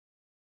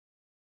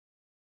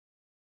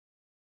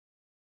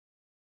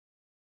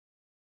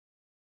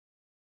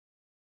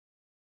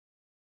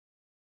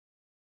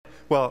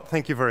Well,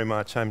 thank you very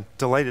much. I'm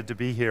delighted to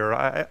be here.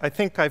 I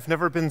think I've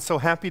never been so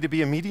happy to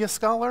be a media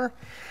scholar.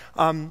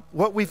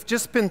 What we've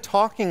just been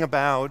talking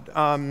about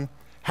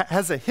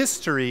has a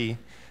history,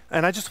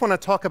 and I just want to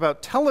talk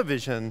about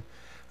television.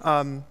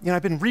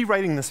 I've been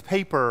rewriting this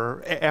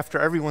paper after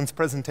everyone's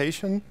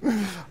presentation,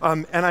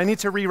 and I need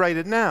to rewrite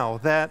it now.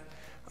 That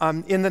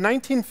in the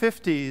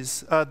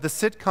 1950s, the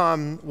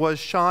sitcom was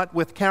shot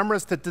with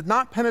cameras that did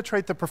not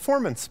penetrate the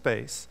performance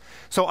space.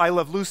 So I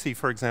Love Lucy,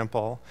 for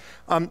example.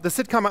 The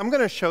sitcom I'm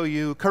going to show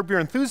you, Curb Your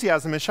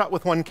Enthusiasm, is shot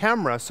with one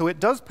camera, so it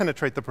does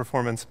penetrate the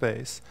performance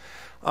space.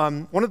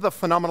 One of the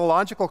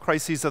phenomenological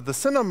crises of the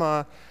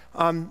cinema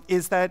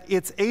is that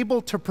it's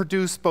able to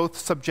produce both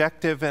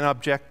subjective and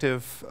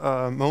objective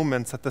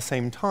moments at the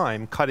same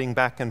time, cutting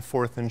back and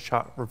forth in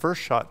shot, reverse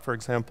shot, for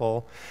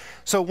example.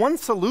 So one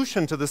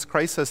solution to this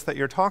crisis that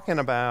you're talking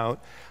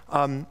about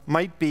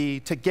might be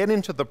to get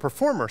into the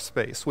performer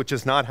space, which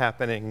is not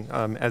happening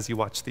as you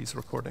watch these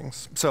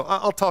recordings. So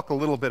I'll talk a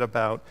little bit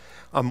about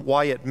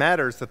why it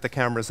matters that the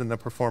camera's in the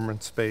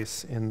performance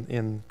space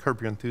in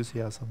Curb Your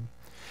Enthusiasm.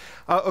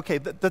 Okay,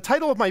 the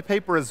title of my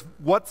paper is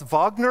What's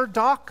Wagner,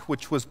 Doc?,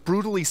 which was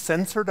brutally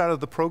censored out of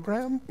the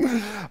program.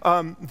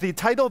 The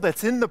title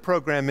that's in the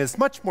program is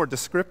much more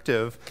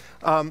descriptive,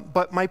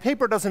 but my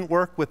paper doesn't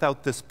work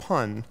without this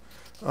pun,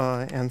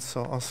 and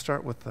so I'll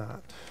start with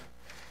that.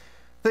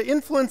 The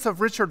influence of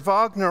Richard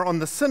Wagner on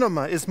the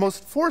cinema is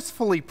most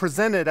forcefully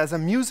presented as a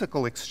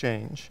musical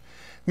exchange.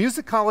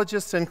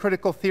 Musicologist and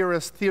critical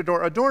theorist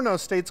Theodor Adorno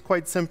states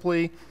quite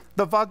simply,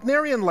 the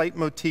Wagnerian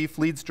leitmotif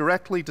leads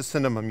directly to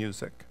cinema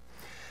music.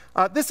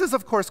 This is,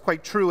 of course,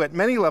 quite true at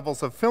many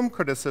levels of film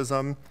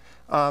criticism,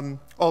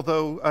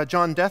 although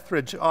John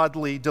Dethridge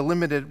oddly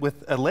delimited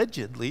with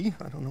allegedly.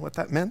 I don't know what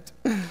that meant.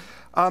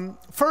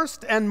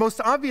 First, and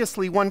most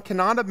obviously, one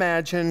cannot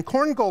imagine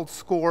Korngold's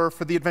score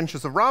for The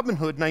Adventures of Robin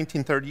Hood,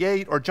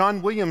 1938, or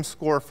John Williams'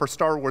 score for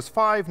Star Wars V,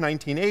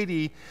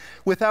 1980,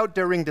 without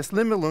Der Ring des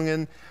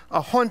Nibelungen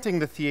haunting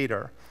the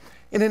theater.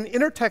 In an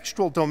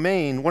intertextual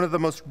domain, one of the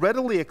most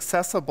readily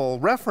accessible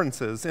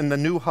references in the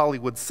new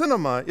Hollywood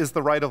cinema is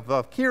the Ride of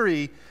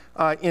Valkyrie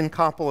in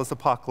Coppola's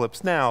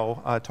Apocalypse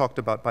Now, talked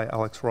about by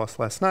Alex Ross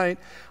last night,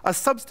 a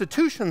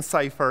substitution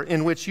cipher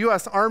in which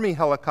US Army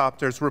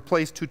helicopters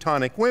replace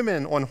Teutonic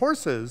women on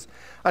horses,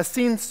 a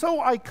scene so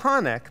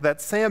iconic that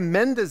Sam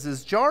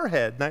Mendes'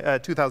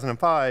 Jarhead,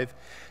 2005,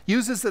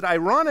 uses it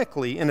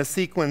ironically in a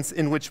sequence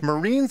in which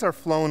Marines are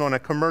flown on a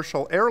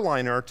commercial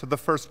airliner to the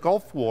first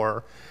Gulf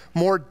War,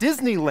 more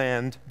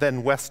Disneyland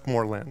than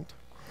Westmoreland.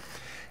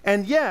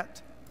 And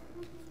yet,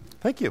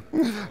 thank you.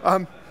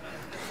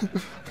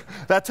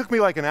 That took me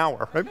like an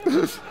hour, right?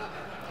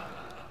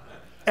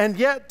 And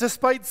yet,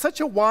 despite such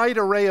a wide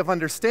array of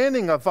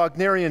understanding of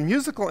Wagnerian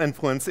musical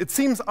influence, it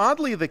seems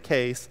oddly the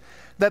case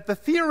that the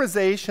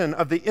theorization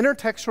of the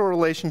intertextual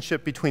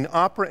relationship between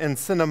opera and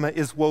cinema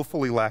is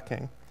woefully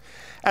lacking.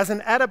 As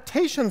an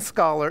adaptation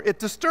scholar, it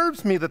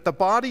disturbs me that the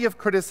body of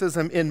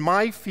criticism in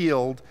my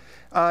field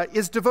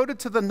is devoted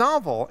to the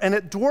novel, and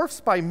it dwarfs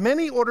by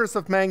many orders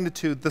of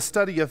magnitude the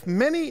study of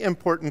many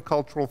important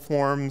cultural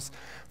forms,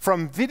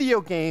 from video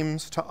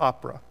games to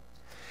opera.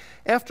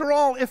 After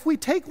all, if we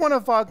take one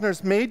of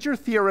Wagner's major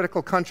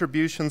theoretical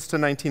contributions to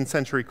 19th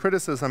century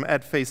criticism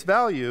at face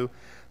value,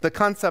 the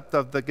concept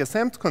of the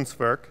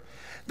Gesamtkunstwerk,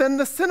 then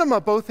the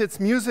cinema, both its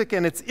music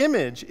and its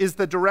image, is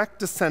the direct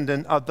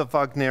descendant of the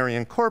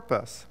Wagnerian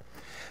corpus.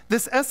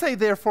 This essay,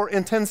 therefore,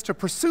 intends to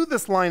pursue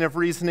this line of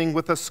reasoning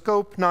with a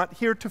scope not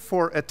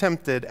heretofore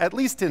attempted, at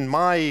least in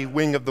my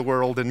wing of the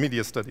world in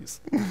media studies.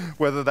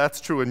 Whether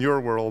that's true in your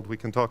world, we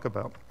can talk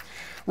about.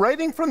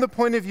 Writing from the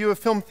point of view of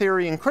film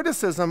theory and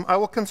criticism, I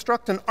will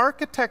construct an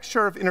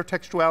architecture of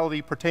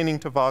intertextuality pertaining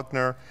to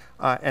Wagner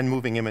and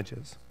moving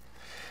images.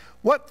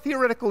 What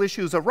theoretical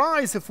issues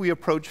arise if we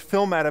approach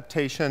film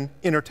adaptation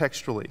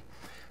intertextually?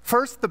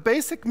 First, the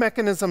basic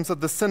mechanisms of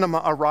the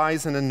cinema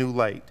arise in a new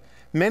light.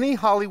 Many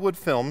Hollywood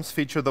films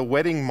feature the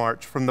wedding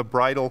march from the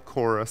bridal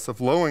chorus of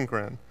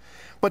Lohengrin.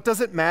 But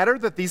does it matter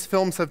that these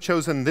films have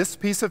chosen this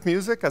piece of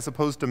music as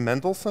opposed to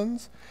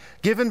Mendelssohn's?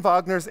 Given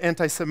Wagner's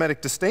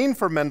anti-Semitic disdain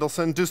for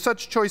Mendelssohn, do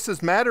such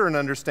choices matter in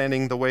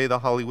understanding the way the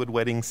Hollywood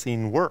wedding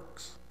scene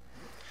works?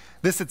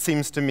 This, it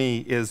seems to me,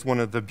 is one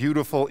of the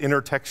beautiful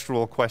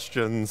intertextual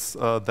questions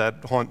that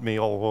haunt me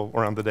all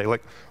around the day.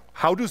 Like,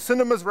 how do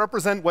cinemas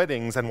represent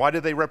weddings, and why do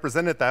they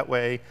represent it that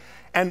way?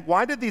 And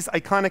why did these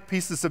iconic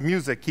pieces of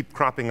music keep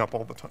cropping up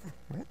all the time?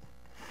 Right?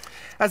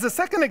 As a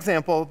second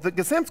example, the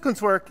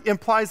Gesamtkunstwerk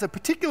implies a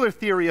particular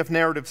theory of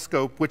narrative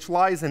scope which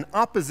lies in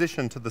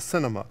opposition to the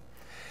cinema.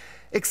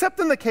 Except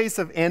in the case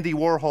of Andy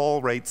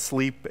Warhol, right,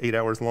 Sleep, 8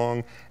 hours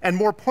long, and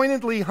more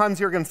pointedly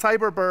Hans-Jürgen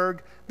Seiberberg,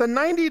 the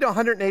 90 to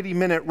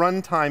 180-minute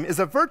runtime is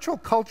a virtual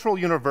cultural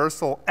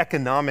universal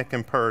economic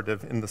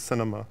imperative in the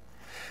cinema.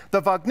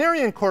 The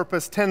Wagnerian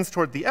corpus tends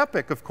toward the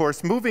epic, of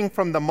course, moving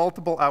from the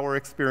multiple-hour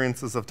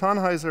experiences of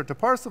Tannhäuser to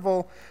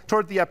Parsifal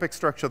toward the epic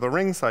structure of the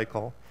Ring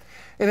cycle.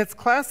 In its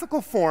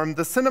classical form,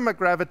 the cinema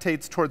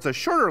gravitates towards a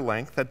shorter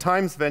length, at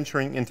times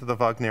venturing into the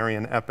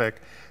Wagnerian epic.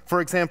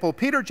 For example,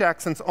 Peter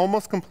Jackson's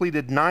almost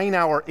completed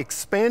 9-hour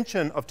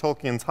expansion of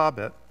Tolkien's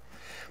Hobbit,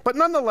 but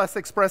nonetheless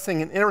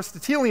expressing in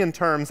Aristotelian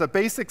terms a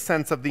basic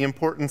sense of the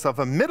importance of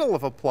a middle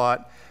of a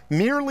plot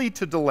merely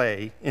to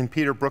delay, in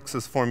Peter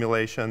Brooks's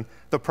formulation,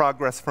 the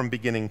progress from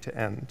beginning to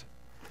end.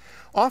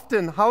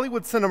 Often,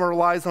 Hollywood cinema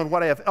relies on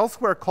what I have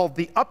elsewhere called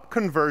the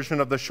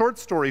up-conversion of the short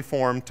story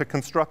form to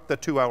construct the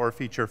 2-hour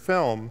feature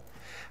film.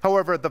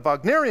 However, the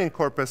Wagnerian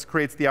corpus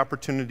creates the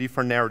opportunity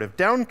for narrative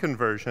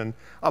down-conversion,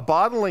 a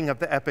bottling of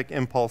the epic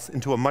impulse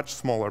into a much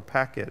smaller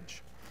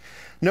package.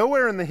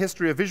 Nowhere in the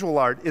history of visual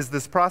art is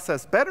this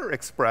process better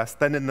expressed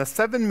than in the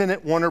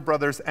 7-minute Warner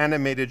Brothers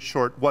animated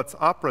short What's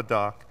Opera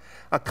Doc,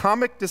 a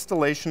comic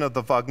distillation of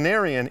the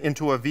Wagnerian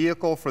into a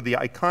vehicle for the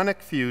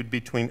iconic feud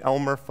between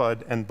Elmer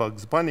Fudd and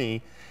Bugs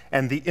Bunny,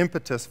 and the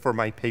impetus for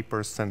my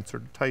paper's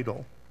censored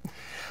title.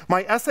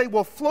 My essay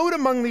will float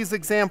among these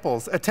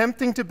examples,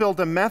 attempting to build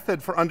a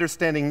method for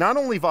understanding not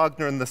only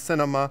Wagner and the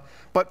cinema,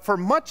 but for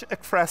much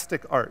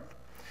ekphrastic art.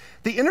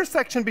 The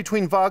intersection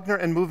between Wagner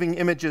and moving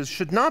images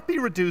should not be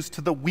reduced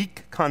to the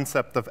weak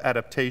concept of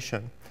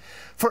adaptation.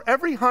 For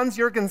every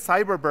Hans-Jürgen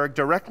Seiberberg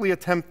directly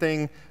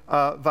attempting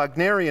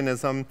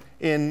Wagnerianism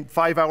in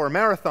 5-hour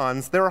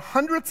marathons, there are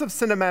hundreds of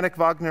cinematic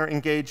Wagner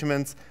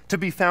engagements to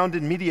be found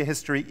in media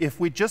history if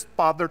we just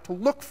bother to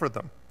look for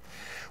them.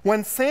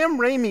 When Sam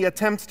Raimi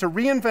attempts to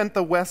reinvent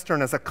the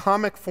Western as a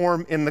comic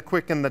form in The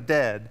Quick and the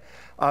Dead,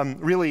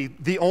 really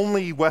the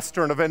only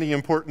Western of any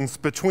importance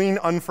between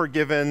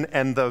Unforgiven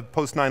and the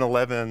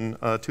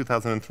post-9/11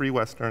 2003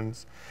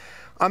 Westerns,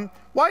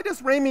 why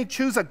does Raimi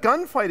choose a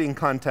gunfighting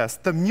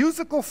contest, the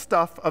musical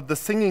stuff of the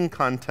singing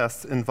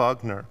contests in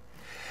Wagner?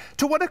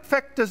 To what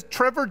effect does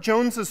Trevor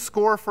Jones's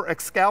score for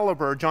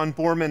Excalibur, John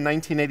Borman,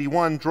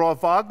 1981, draw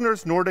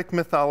Wagner's Nordic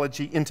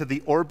mythology into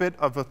the orbit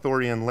of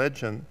Arthurian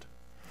legend?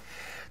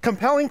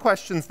 Compelling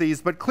questions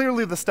these, but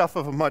clearly the stuff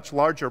of a much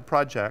larger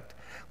project.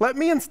 Let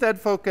me instead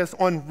focus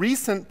on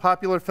recent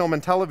popular film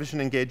and television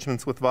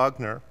engagements with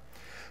Wagner.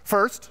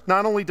 First,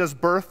 not only does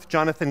Birth,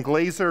 Jonathan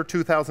Glazer,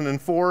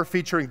 2004,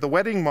 featuring the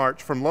Wedding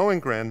March from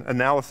Lohengrin,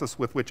 analysis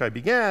with which I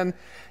began,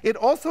 it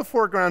also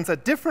foregrounds a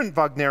different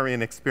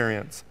Wagnerian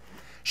experience.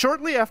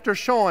 Shortly after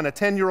Sean, a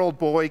 10-year-old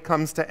boy,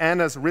 comes to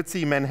Anna's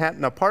ritzy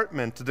Manhattan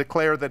apartment to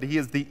declare that he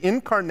is the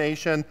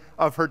incarnation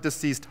of her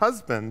deceased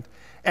husband,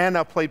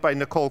 Anna, played by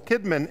Nicole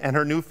Kidman, and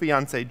her new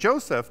fiancé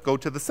Joseph go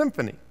to the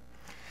symphony.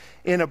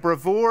 In a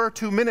bravura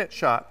 2-minute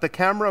shot, the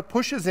camera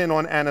pushes in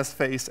on Anna's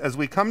face as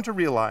we come to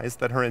realize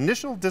that her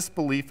initial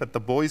disbelief at the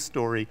boy's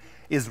story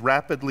is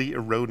rapidly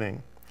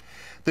eroding.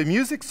 The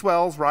music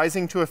swells,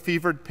 rising to a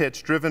fevered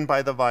pitch driven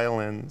by the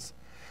violins.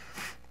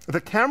 The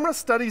camera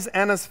studies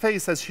Anna's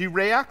face as she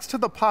reacts to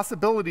the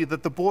possibility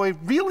that the boy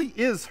really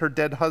is her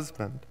dead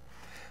husband.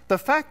 The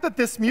fact that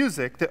this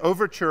music, the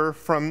overture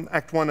from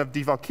Act 1 of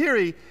Die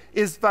Valkyrie,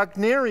 is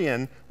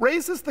Wagnerian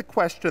raises the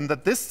question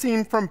that this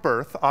scene from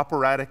Birth,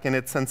 operatic in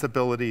its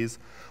sensibilities,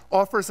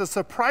 offers a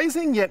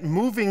surprising yet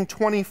moving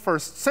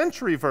 21st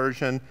century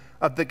version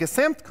of the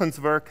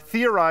Gesamtkunstwerk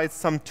theorized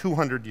some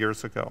 200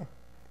 years ago.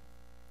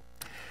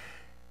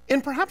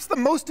 In perhaps the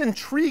most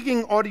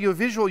intriguing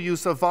audiovisual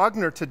use of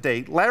Wagner to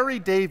date, Larry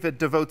David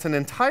devotes an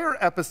entire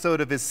episode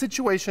of his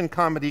situation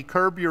comedy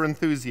Curb Your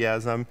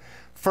Enthusiasm,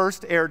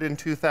 first aired in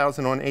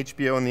 2000 on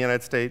HBO in the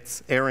United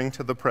States, airing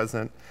to the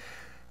present,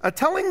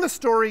 telling the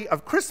story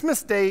of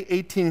Christmas Day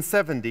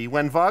 1870,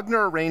 when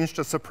Wagner arranged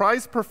a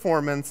surprise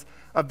performance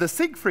of the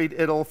Siegfried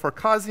Idyll for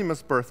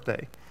Cosima's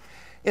birthday.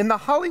 In the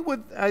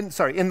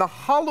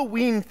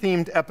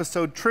Halloween-themed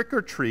episode Trick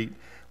or Treat,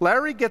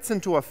 Larry gets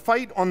into a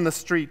fight on the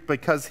street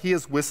because he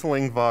is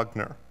whistling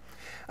Wagner.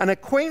 An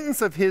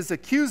acquaintance of his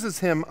accuses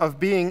him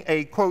of being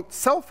a, quote,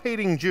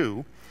 self-hating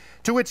Jew,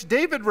 to which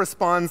David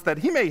responds that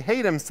he may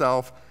hate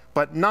himself,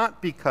 but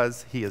not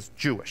because he is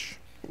Jewish.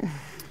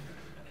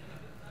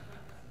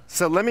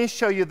 So let me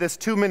show you this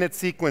 2-minute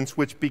sequence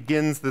which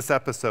begins this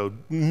episode.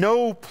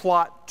 No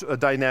plot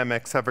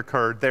dynamics have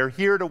occurred. They're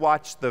here to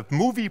watch the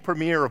movie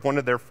premiere of one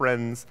of their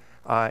friends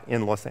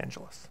in Los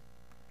Angeles.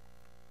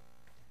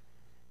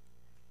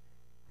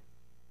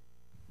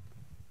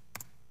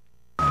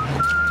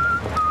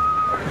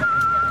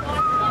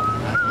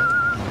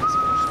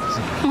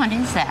 What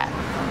is that?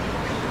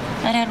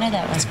 I don't know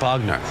that one. It's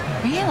Wagner.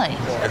 Really?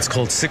 It's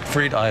called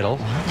Siegfried Idyll,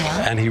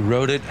 and he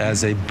wrote it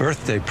as a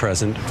birthday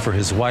present for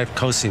his wife,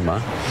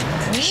 Cosima.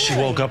 Really? She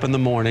woke up in the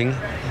morning,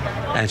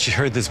 and she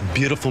heard this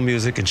beautiful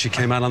music, and she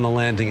came out on the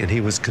landing, and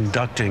he was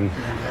conducting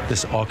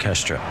this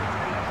orchestra.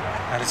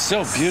 And it's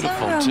so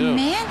beautiful, so too.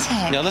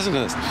 Romantic. Now, listen to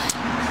this.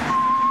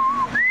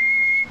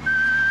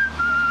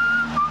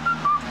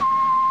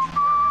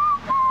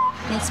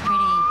 It's pretty.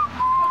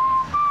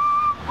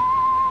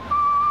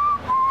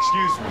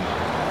 Excuse me.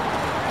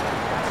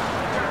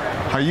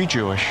 Are you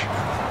Jewish?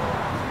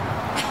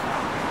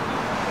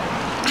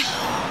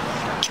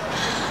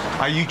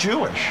 Are you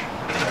Jewish?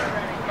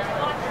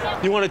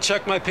 You want to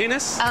check my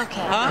penis?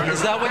 Okay. Huh?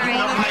 Is that what you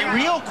want to do? My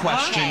real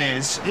question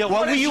is, Yeah,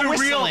 what were is you your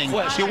real whistling?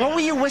 question? Yeah, what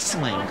were you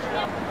whistling?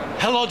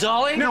 Hello,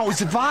 Dolly? No,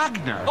 it's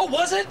Wagner. Oh,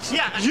 was it?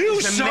 Yeah, You,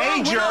 it's a sir,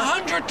 major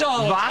 $100.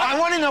 I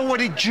want to know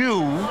what a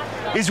Jew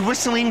is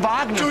whistling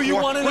Wagner Do you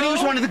for wanna when he was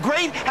know? one of the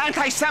great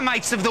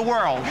anti-Semites of the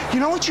world. You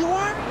know what you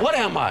are? What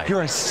am I?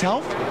 You're a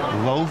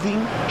self-loathing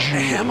Jew.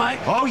 Am I?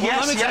 Oh, Well,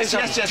 yes, let me tell you yes,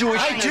 something. yes,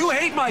 yes. I do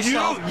hate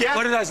myself, Yeah.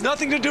 but it has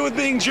nothing to do with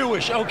being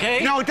Jewish, okay?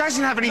 No, it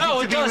doesn't have anything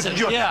No, to it do doesn't,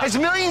 with Jews. yeah. As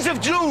millions of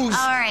Jews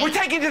right. were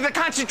taken to the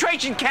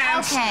concentration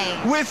camps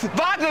with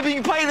Wagner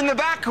being played in the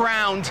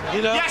background.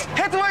 You know- Yes,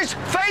 Hitler's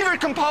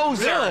favorite composer.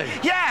 Really?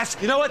 Yes.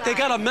 You know what? They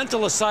got a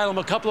mental asylum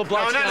a couple of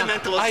blocks not down. a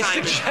mental I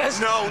asylum. suggest,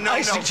 No.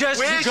 I suggest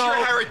Where's you go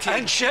your heritage?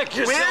 and check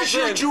yourself Where's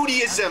your in.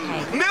 Judaism?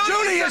 Millions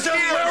Judaism, of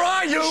years. where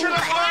are you? Should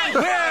have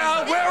learned.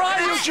 Where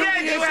are you, Instead,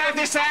 Judaism? you have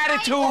this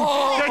attitude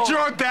Oh. that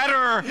you're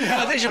better.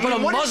 Yeah, they should put a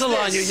what is muzzle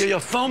on you. this? You're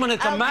foaming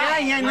at the mouth.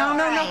 Yeah, no.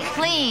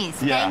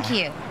 Please, Yeah. thank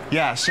you.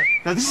 Yes.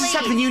 Now, this is Please.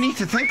 something you need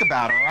to think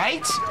about, all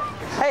right?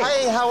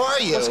 Hey, how are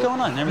you? What's going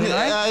on? Everything all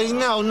right?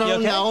 No, You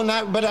okay?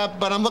 not.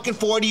 But I'm looking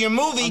forward to your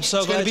movie. I'm so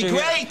it's glad gonna be you're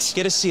great. here.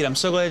 Get a seat. I'm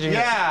so glad you're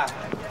here. Yeah.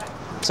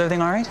 Is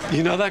everything all right?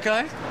 You know that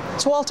guy?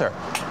 It's Walter.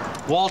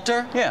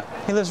 Walter? Yeah,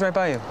 he lives right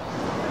by you.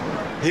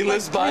 He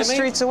lives by me? 3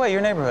 streets away,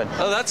 your neighborhood.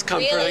 Oh, that's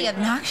comforting. Really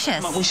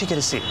obnoxious. We should get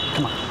a seat.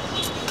 Come on.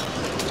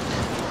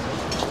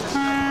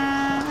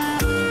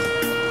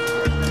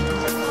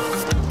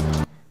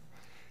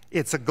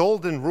 It's a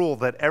golden rule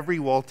that every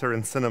Walter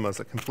in cinema is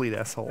a complete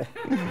asshole.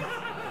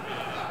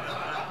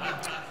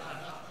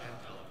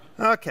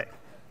 Okay.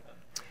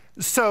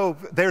 So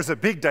there's a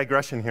big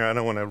digression here. I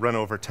don't want to run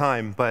over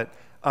time, but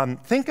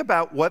think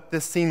about what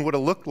this scene would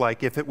have looked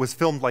like if it was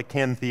filmed like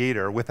Cannes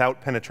Theater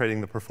without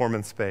penetrating the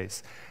performance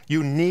space.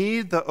 You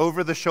need the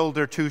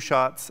over-the-shoulder two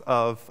shots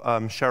of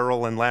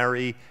Cheryl and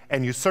Larry,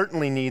 and you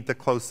certainly need the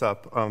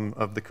close-up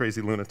of the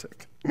crazy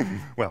lunatic.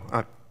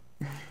 Well,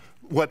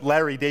 what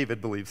Larry David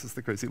believes is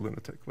the crazy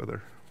lunatic.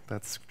 Whether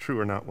that's true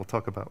or not, we'll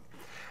talk about.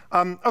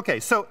 Okay,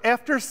 so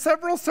after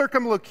several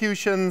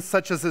circumlocutions,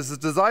 such as his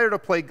desire to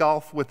play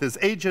golf with his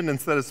agent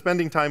instead of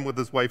spending time with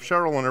his wife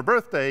Cheryl on her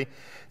birthday,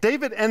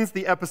 David ends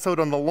the episode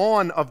on the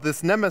lawn of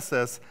this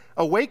nemesis,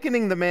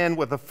 awakening the man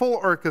with a full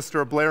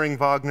orchestra blaring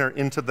Wagner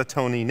into the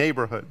Tony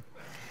neighborhood.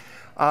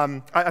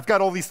 I've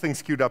got all these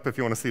things queued up. If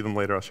you want to see them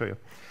later, I'll show you.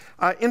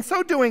 In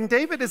so doing,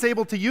 David is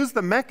able to use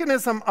the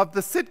mechanism of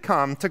the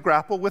sitcom to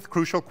grapple with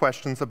crucial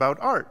questions about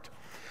art.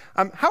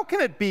 How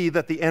can it be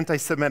that the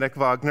anti-Semitic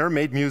Wagner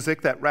made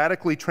music that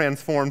radically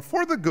transformed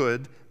for the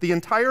good the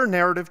entire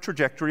narrative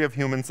trajectory of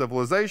human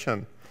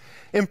civilization?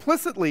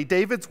 Implicitly,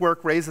 David's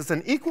work raises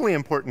an equally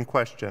important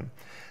question.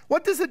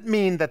 What does it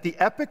mean that the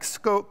epic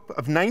scope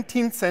of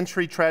 19th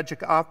century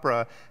tragic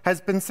opera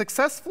has been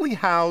successfully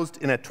housed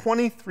in a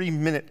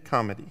 23-minute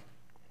comedy?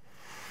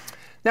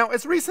 Now,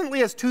 as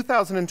recently as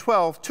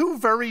 2012, two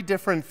very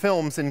different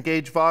films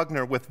engage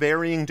Wagner with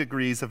varying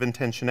degrees of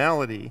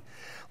intentionality.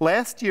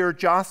 Last year,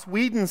 Joss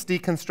Whedon's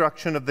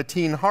deconstruction of the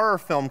teen horror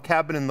film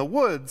Cabin in the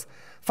Woods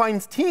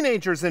finds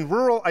teenagers in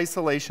rural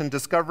isolation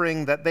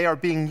discovering that they are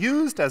being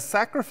used as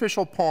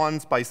sacrificial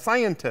pawns by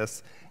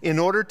scientists in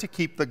order to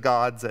keep the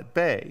gods at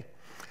bay.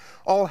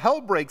 All hell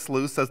breaks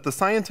loose as the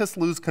scientists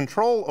lose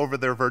control over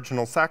their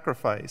virginal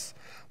sacrifice.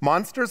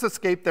 Monsters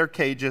escape their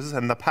cages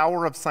and the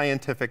power of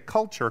scientific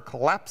culture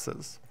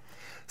collapses.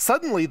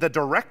 Suddenly, the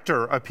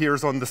director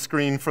appears on the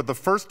screen for the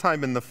first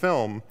time in the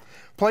film.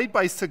 Played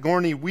by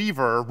Sigourney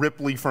Weaver,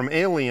 Ripley from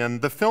Alien,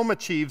 the film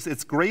achieves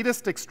its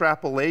greatest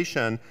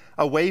extrapolation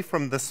away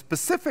from the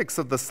specifics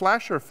of the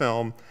slasher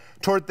film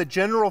toward the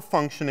general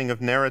functioning of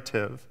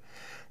narrative.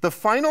 The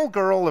final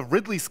girl of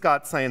Ridley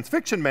Scott's science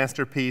fiction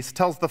masterpiece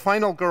tells the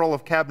final girl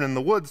of Cabin in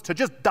the Woods to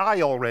just die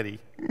already.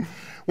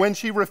 When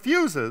she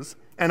refuses,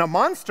 and a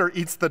monster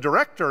eats the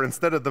director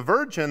instead of the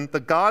virgin, the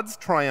gods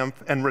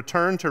triumph and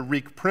return to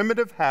wreak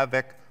primitive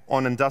havoc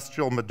on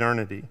industrial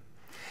modernity.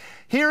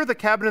 Here, the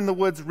Cabin in the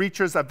Woods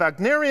reaches a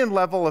Wagnerian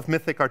level of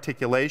mythic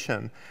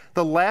articulation.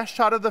 The last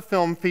shot of the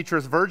film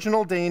features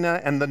virginal Dana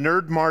and the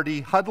nerd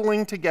Marty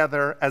huddling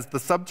together as the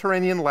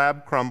subterranean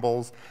lab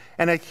crumbles,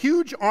 and a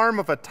huge arm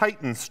of a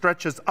titan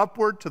stretches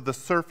upward to the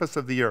surface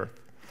of the earth.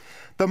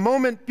 The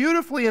moment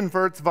beautifully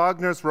inverts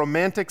Wagner's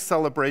romantic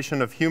celebration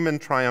of human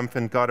triumph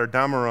in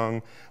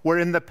Götterdämmerung,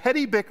 wherein the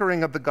petty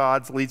bickering of the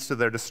gods leads to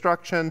their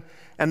destruction,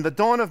 and the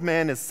dawn of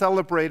man is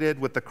celebrated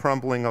with the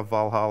crumbling of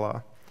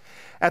Valhalla.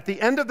 At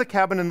the end of the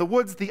Cabin in the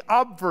Woods, the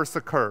obverse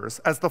occurs,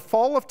 as the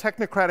fall of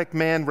technocratic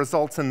man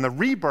results in the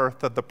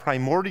rebirth of the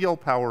primordial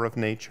power of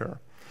nature.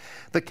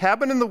 The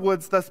Cabin in the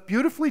Woods thus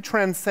beautifully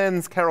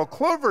transcends Carol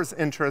Clover's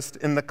interest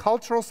in the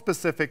cultural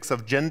specifics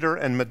of gender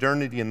and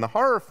modernity in the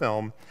horror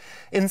film,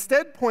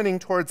 instead pointing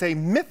towards a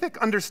mythic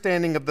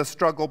understanding of the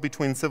struggle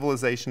between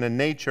civilization and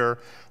nature,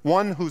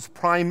 one whose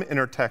prime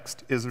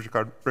intertext is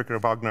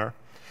Richard Wagner.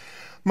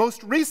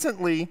 Most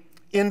recently,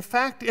 In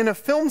fact, in a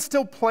film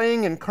still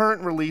playing in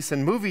current release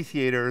in movie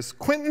theaters,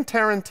 Quentin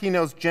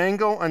Tarantino's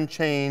Django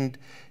Unchained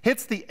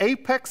hits the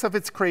apex of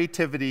its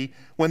creativity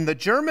when the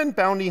German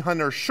bounty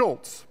hunter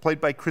Schultz, played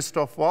by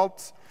Christoph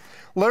Waltz,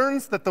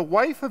 learns that the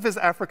wife of his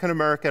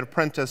African-American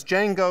apprentice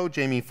Django,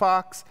 Jamie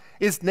Foxx,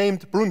 is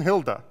named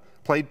Brunhilde,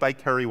 played by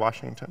Kerry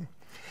Washington.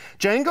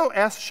 Django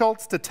asks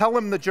Schultz to tell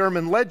him the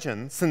German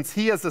legend, since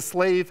he as a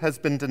slave has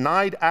been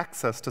denied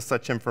access to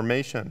such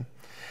information.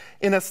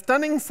 In a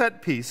stunning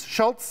set piece,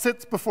 Schultz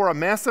sits before a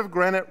massive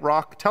granite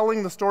rock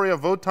telling the story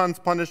of Wotan's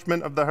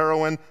punishment of the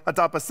heroine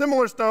atop a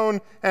similar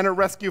stone and her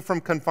rescue from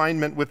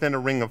confinement within a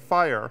ring of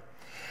fire.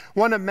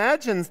 One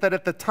imagines that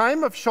at the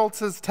time of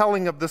Schultz's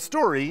telling of the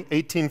story,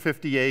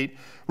 1858,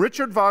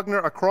 Richard Wagner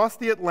across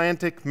the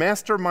Atlantic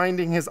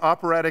masterminding his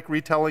operatic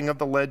retelling of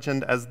the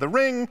legend as The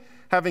Ring,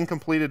 having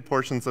completed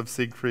portions of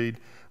Siegfried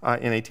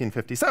in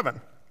 1857.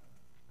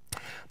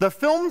 The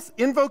film's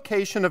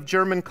invocation of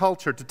German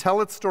culture to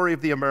tell its story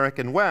of the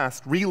American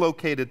West,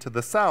 relocated to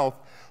the South,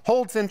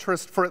 holds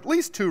interest for at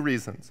least two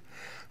reasons.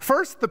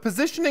 First, the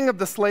positioning of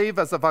the slave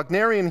as a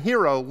Wagnerian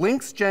hero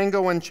links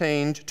Django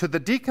Unchained to the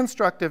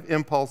deconstructive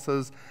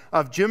impulses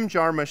of Jim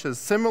Jarmusch's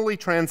similarly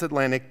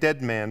transatlantic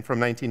Dead Man from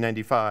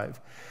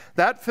 1995.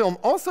 That film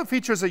also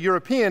features a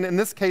European, in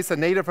this case a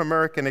Native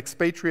American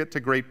expatriate to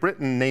Great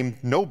Britain named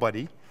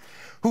Nobody,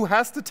 who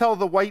has to tell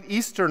the white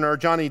Easterner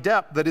Johnny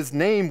Depp that his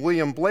name,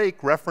 William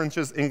Blake,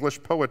 references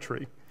English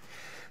poetry.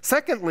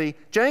 Secondly,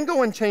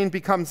 Django Unchained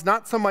becomes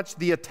not so much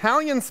the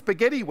Italian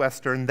spaghetti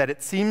Western that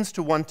it seems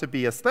to want to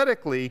be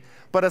aesthetically,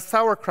 but a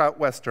sauerkraut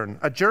Western,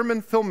 a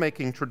German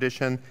filmmaking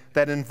tradition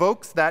that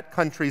invokes that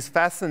country's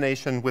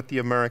fascination with the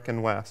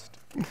American West.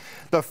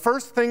 The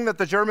first thing that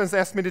the Germans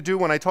asked me to do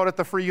when I taught at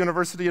the Free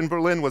University in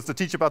Berlin was to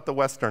teach about the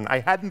Western.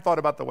 I hadn't thought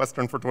about the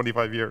Western for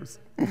 25 years.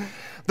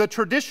 The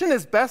tradition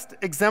is best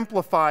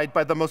exemplified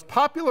by the most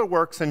popular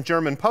works in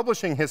German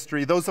publishing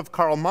history, those of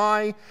Karl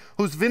May,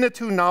 whose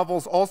Winnetou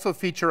novels also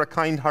feature a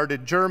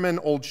kind-hearted German,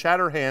 Old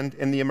Shatterhand,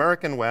 in the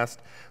American West,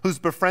 who's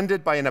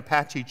befriended by an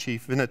Apache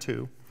chief,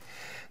 Winnetou.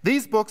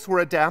 These books were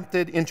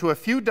adapted into a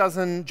few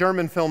dozen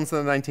German films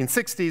in the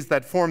 1960s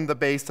that formed the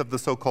base of the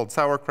so-called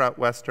sauerkraut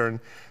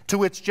Western, to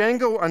which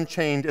Django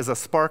Unchained is a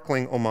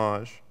sparkling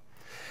homage.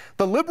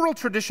 The liberal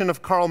tradition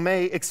of Karl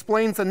May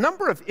explains a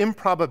number of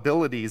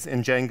improbabilities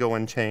in Django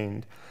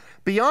Unchained.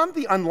 Beyond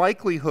the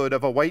unlikelihood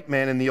of a white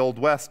man in the Old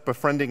West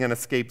befriending an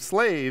escaped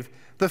slave,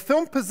 the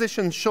film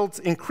positions Schultz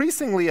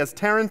increasingly as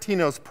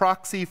Tarantino's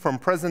proxy from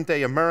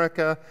present-day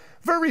America,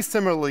 very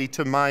similarly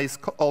to May's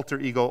alter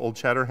ego Old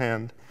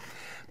Shatterhand.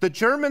 The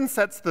German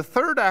sets the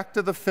third act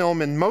of the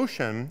film in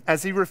motion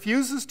as he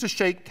refuses to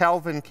shake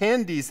Calvin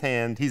Candy's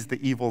hand, he's the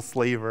evil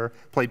slaver,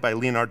 played by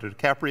Leonardo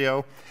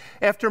DiCaprio,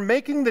 after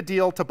making the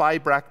deal to buy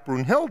back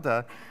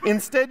Brunhilde,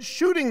 instead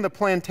shooting the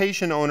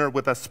plantation owner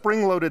with a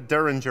spring-loaded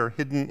Derringer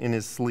hidden in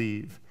his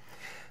sleeve.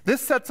 This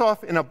sets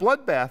off in a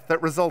bloodbath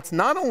that results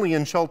not only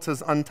in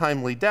Schultz's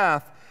untimely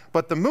death,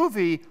 but the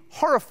movie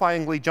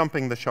horrifyingly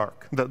jumping the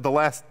shark. The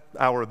last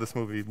hour of this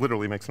movie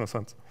literally makes no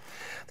sense.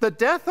 The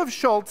death of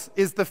Schultz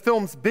is the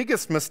film's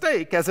biggest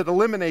mistake, as it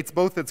eliminates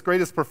both its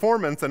greatest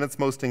performance and its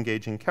most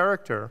engaging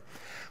character.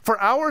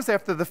 For hours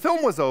after the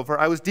film was over,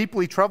 I was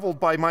deeply troubled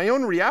by my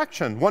own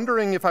reaction,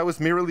 wondering if I was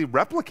merely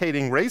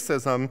replicating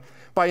racism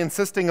by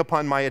insisting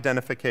upon my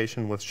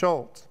identification with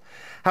Schultz.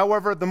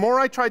 However, the more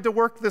I tried to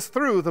work this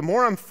through, the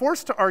more I'm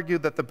forced to argue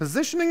that the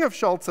positioning of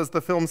Schultz as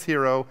the film's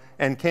hero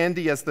and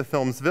Candy as the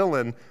film's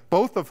villain,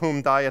 both of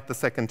whom die at the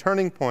second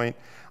turning point,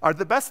 are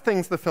the best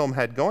things the film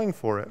had going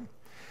for it.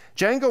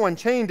 Django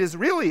Unchained is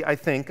really, I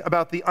think,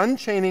 about the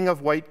unchaining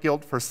of white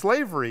guilt for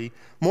slavery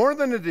more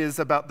than it is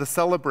about the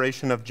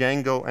celebration of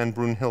Django and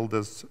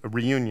Brunhilde's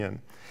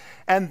reunion.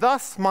 And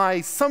thus, my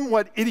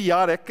somewhat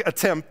idiotic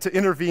attempt to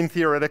intervene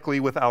theoretically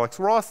with Alex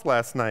Ross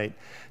last night.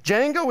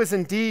 Django is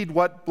indeed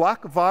what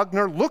Black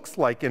Wagner looks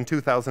like in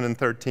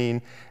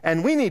 2013,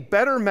 and we need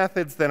better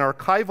methods than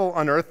archival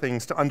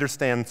unearthings to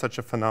understand such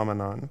a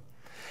phenomenon.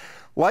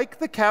 Like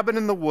The Cabin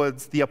in the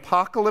Woods, the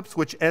apocalypse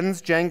which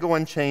ends Django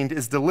Unchained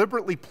is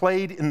deliberately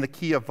played in the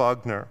key of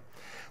Wagner.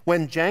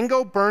 When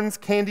Django burns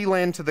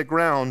Candyland to the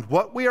ground,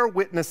 what we are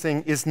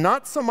witnessing is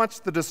not so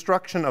much the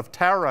destruction of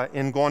Tara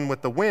in Gone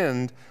with the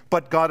Wind,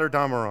 but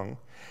Götterdämmerung.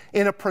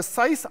 In a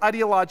precise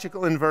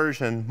ideological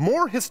inversion,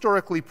 more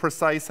historically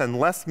precise and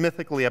less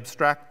mythically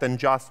abstract than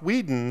Joss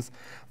Whedon's,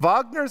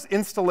 Wagner's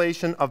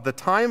installation of the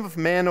time of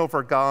man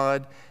over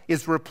God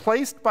is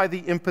replaced by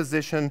the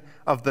imposition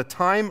of the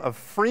time of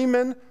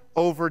freemen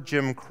over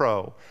Jim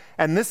Crow.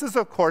 And this is,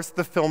 of course,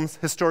 the film's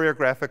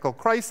historiographical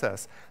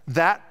crisis.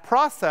 That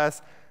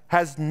process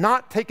has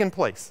not taken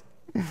place.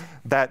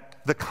 That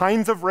the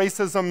kinds of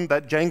racism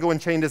that Django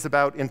Unchained is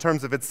about in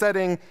terms of its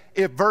setting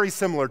is very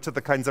similar to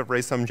the kinds of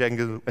racism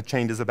Django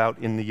Unchained is about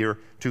in the year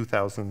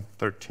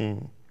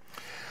 2013.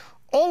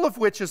 All of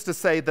which is to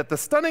say that the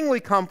stunningly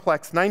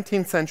complex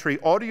 19th century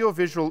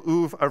audiovisual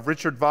oeuvre of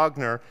Richard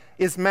Wagner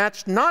is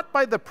matched not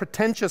by the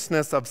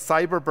pretentiousness of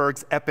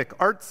Cyberberg's epic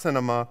art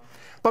cinema,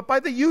 but by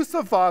the use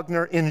of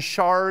Wagner in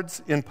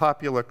shards in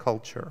popular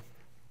culture.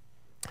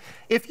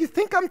 If you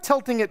think I'm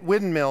tilting at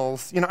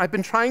windmills, I've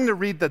been trying to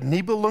read the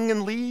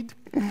Nibelungenlied.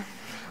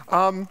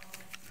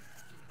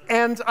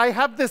 And I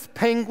have this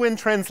Penguin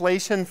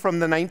translation from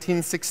the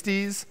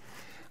 1960s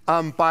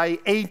by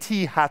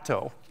A.T.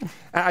 Hatto.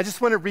 And I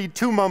just want to read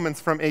 2 moments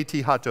from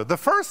A.T. Hatto. The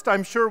first,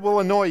 I'm sure, will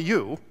annoy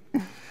you.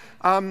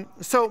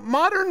 So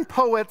modern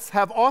poets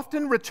have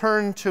often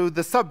returned to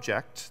the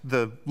subject,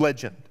 the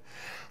legend.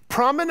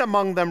 Prominent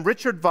among them,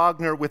 Richard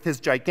Wagner with his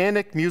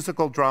gigantic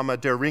musical drama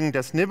Der Ring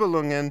des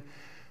Nibelungen,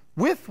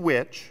 with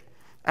which,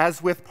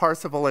 as with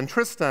Parsifal and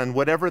Tristan,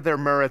 whatever their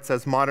merits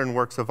as modern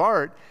works of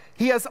art,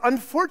 he has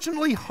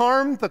unfortunately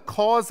harmed the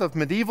cause of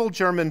medieval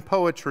German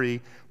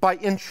poetry by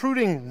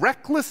intruding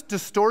reckless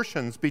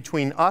distortions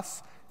between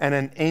us and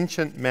an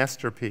ancient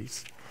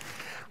masterpiece.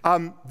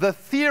 The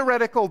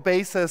theoretical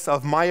basis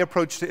of my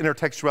approach to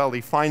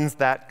intertextuality finds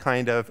that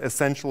kind of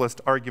essentialist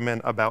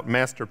argument about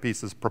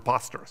masterpieces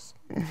preposterous.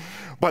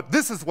 But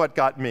this is what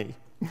got me.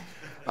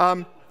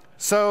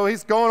 So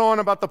he's going on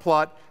about the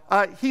plot.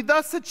 He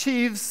thus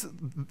achieves,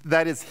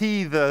 that is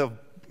he, the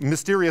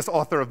mysterious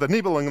author of the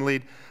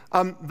Nibelungenlied,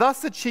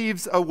 thus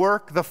achieves a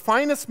work the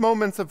finest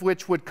moments of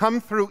which would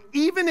come through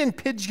even in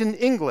pidgin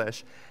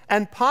English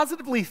and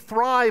positively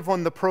thrive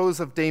on the prose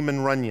of Damon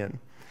Runyon.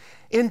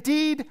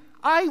 Indeed,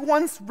 I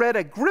once read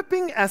a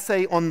gripping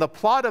essay on the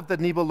plot of the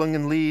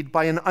Nibelungenlied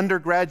by an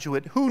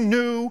undergraduate who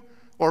knew,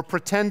 or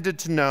pretended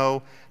to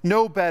know,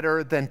 no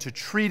better than to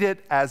treat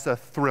it as a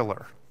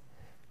thriller.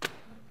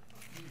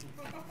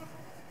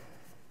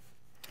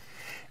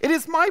 It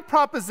is my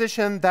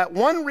proposition that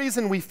one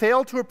reason we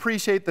fail to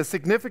appreciate the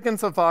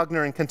significance of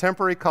Wagner in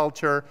contemporary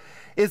culture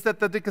is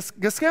that the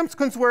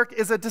Gesamtkunstwerk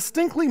is a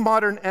distinctly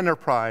modern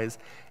enterprise,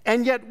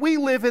 and yet we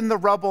live in the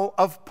rubble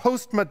of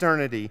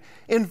postmodernity,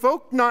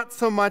 invoked not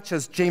so much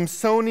as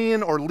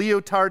Jamesonian or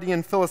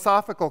Leotardian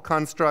philosophical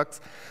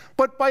constructs,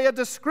 but by a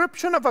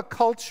description of a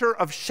culture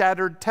of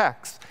shattered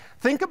text.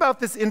 Think about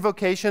this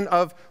invocation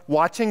of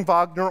watching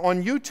Wagner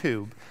on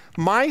YouTube.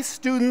 My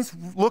students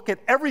look at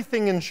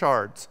everything in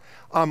shards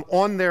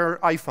on their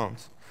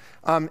iPhones.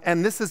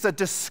 And this is a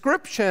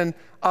description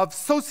of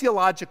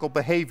sociological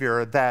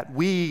behavior that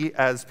we,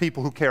 as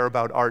people who care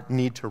about art,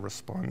 need to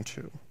respond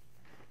to.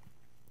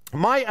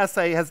 My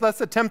essay has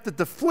thus attempted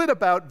to flit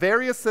about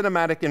various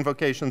cinematic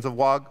invocations of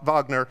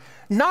Wagner,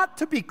 not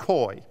to be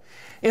coy.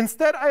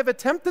 Instead, I have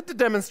attempted to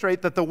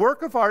demonstrate that the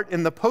work of art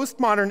in the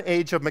postmodern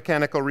age of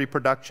mechanical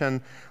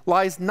reproduction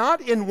lies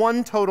not in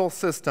one total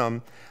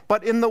system,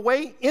 but in the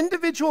way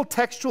individual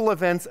textual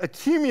events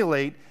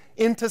accumulate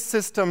into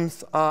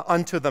systems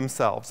unto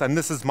themselves. And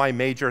this is my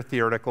major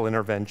theoretical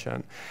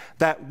intervention.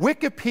 That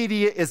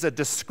Wikipedia is a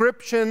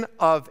description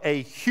of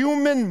a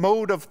human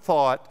mode of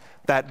thought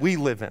that we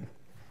live in.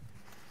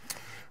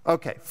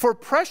 Okay, for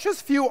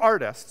precious few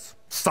artists,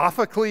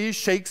 Sophocles,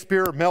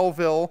 Shakespeare,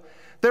 Melville,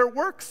 their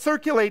works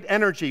circulate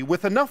energy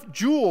with enough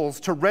joules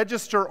to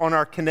register on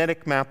our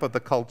kinetic map of the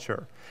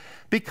culture.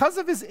 Because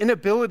of his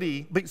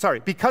ability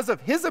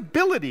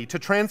to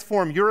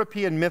transform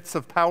European myths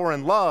of power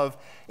and love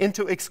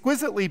into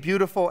exquisitely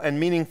beautiful and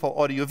meaningful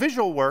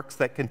audiovisual works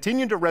that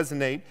continue to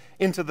resonate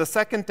into the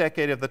second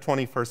decade of the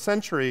 21st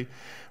century,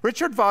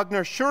 Richard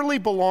Wagner surely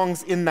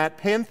belongs in that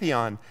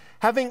pantheon,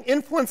 having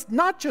influenced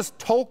not just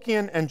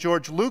Tolkien and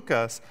George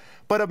Lucas,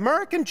 but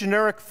American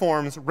generic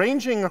forms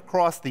ranging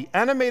across the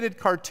animated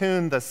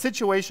cartoon, the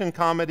situation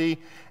comedy,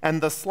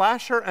 and the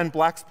slasher and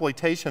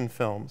blaxploitation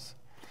films.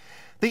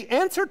 The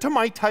answer to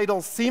my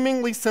title's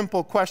seemingly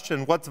simple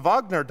question, what's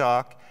Wagner,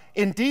 Doc?,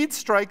 indeed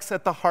strikes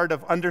at the heart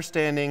of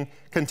understanding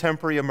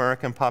contemporary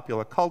American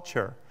popular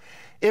culture.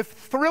 If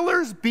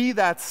thrillers be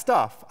that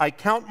stuff, I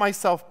count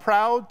myself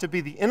proud to be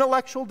the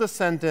intellectual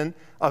descendant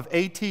of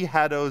A.T.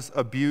 Hatto's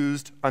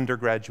abused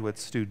undergraduate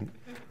student.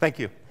 Thank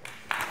you.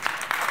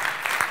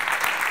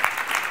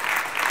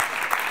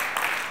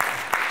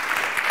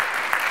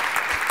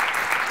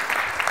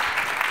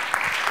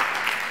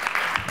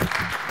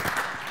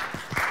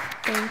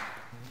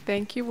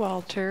 Thank you,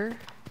 Walter.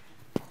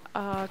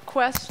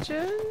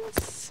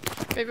 Questions?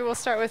 Maybe we'll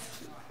start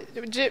with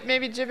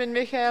maybe Jim and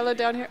Michaela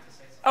down here.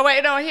 Oh,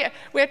 wait, no, here.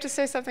 We have to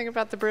say something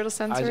about the brutal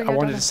censoring. I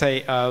wanted to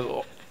say,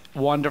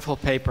 wonderful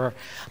paper.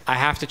 I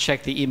have to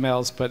check the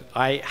emails, but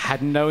I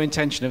had no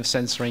intention of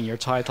censoring your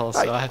title.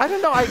 So I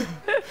don't know.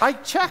 I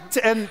checked,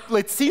 and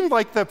it seemed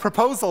like the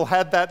proposal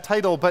had that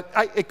title, but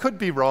it could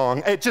be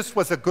wrong. It just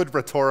was a good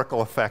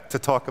rhetorical effect to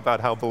talk about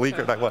how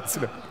beleaguered I was.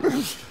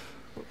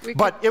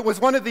 But it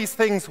was one of these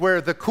things where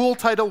the cool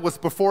title was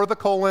before the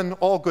colon.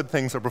 All good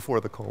things are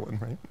before the colon,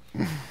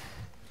 right?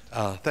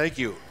 Thank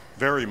you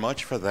very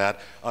much for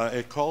that.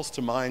 It calls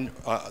to mind,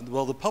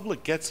 well, the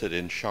public gets it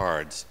in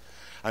shards.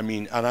 I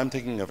mean, and I'm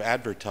thinking of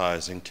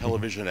advertising,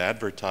 television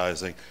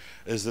advertising,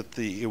 is that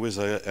it was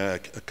a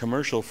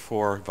commercial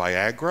for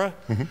Viagra.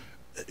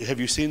 Have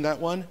you seen that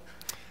one?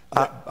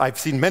 I've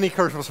seen many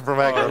commercials for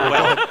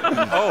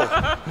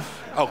Wagner.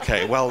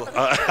 Okay. Well,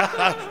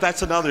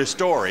 that's another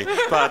story.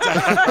 But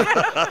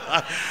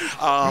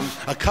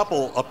a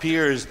couple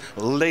appears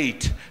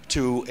late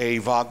to a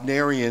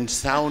Wagnerian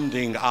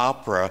sounding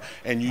opera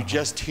and you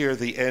just hear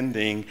the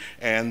ending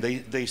and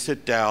they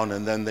sit down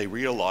and then they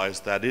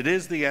realize that it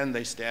is the end,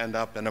 they stand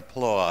up and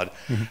applaud.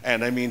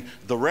 And I mean,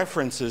 the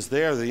references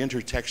there, the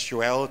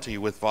intertextuality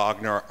with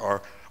Wagner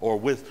or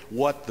with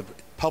what the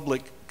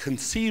public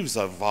conceives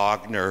of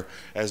Wagner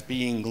as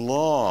being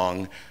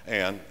long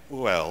and,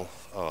 well,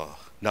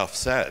 enough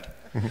said.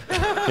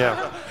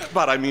 Yeah.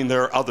 But I mean,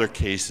 there are other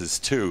cases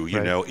too, you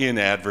know, in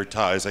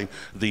advertising,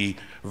 the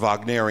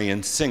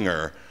Wagnerian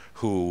singer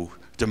who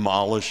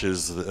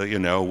demolishes, you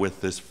know,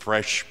 with this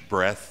fresh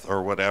breath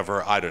or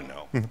whatever, I don't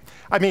know.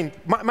 I mean,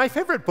 my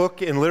favorite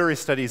book in literary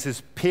studies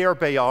is Pierre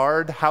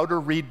Bayard, How to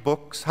Read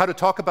Books, How to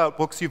Talk About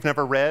Books You've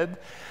Never Read.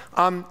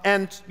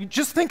 And you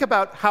just think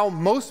about how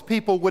most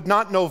people would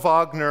not know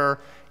Wagner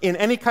in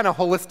any kind of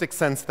holistic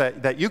sense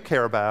that you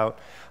care about,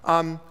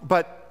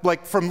 but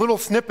like from little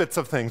snippets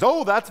of things.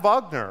 Oh, that's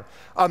Wagner.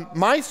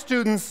 My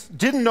students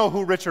didn't know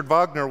who Richard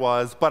Wagner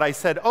was, but I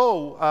said,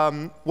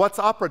 oh, what's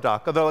opera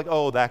doc? And they're like,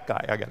 oh, that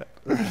guy, I get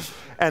it.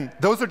 And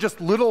those are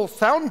just little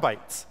sound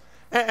bites.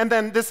 And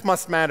then this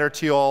must matter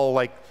to you all,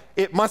 like,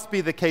 it must be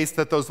the case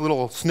that those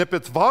little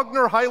snippets,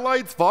 Wagner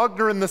highlights,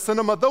 Wagner in the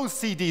cinema, those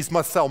CDs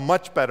must sell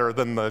much better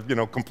than the, you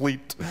know,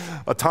 complete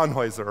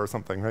Tannhäuser or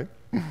something, right?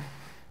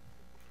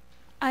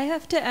 I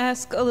have to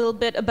ask a little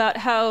bit about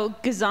how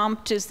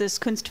gesamt is this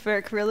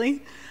Kunstwerk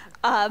really?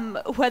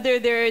 Whether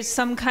there is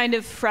some kind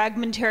of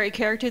fragmentary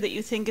character that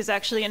you think is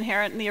actually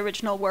inherent in the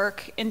original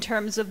work in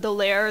terms of the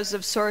layers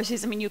of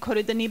sources. I mean, you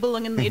quoted the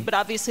Nibelungenlied, but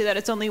obviously that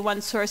it's only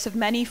one source of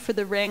many for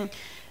the Ring.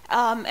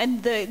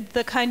 And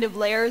the kind of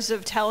layers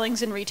of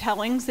tellings and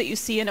retellings that you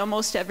see in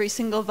almost every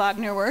single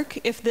Wagner work,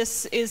 if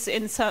this is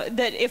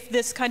if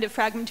this kind of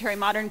fragmentary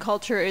modern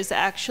culture is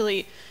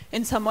actually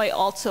in some way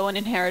also an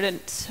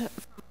inheritance from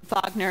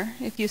Wagner,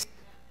 if you see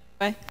it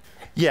that way.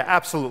 Yeah,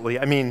 absolutely.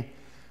 I mean,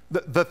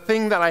 the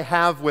thing that I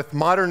have with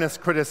modernist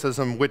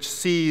criticism, which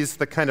sees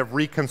the kind of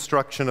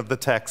reconstruction of the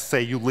text,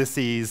 say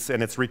Ulysses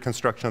and its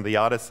reconstruction of the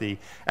Odyssey,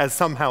 as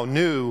somehow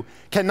new,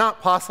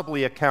 cannot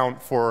possibly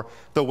account for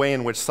the way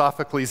in which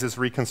Sophocles is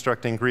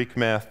reconstructing Greek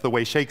myth, the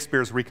way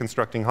Shakespeare is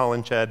reconstructing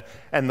Holinshed,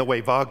 and the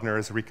way Wagner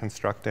is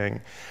reconstructing.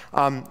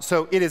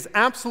 So it is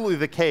absolutely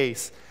the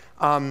case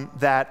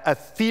that a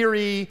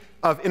theory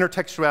of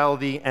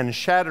intertextuality and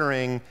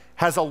shattering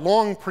has a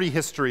long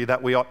prehistory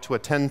that we ought to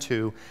attend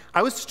to.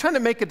 I was just trying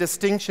to make a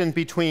distinction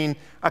between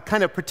a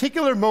kind of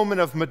particular moment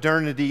of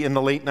modernity in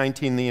the late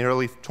 19th, the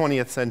early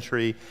 20th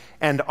century,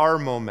 and our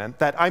moment.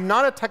 That I'm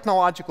not a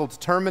technological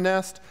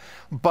determinist,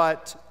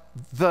 but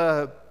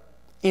the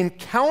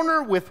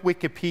encounter with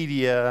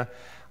Wikipedia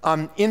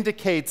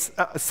indicates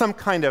some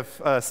kind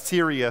of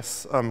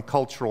serious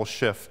cultural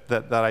shift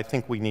that I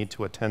think we need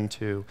to attend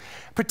to,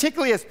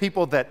 particularly as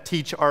people that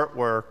teach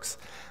artworks,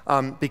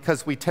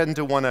 because we tend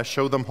to want to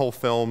show them whole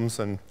films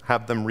and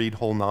have them read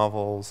whole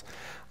novels.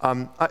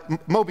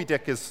 Moby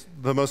Dick is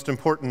the most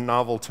important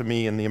novel to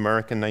me in the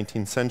American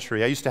 19th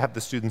century. I used to have the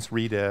students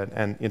read it,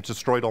 and it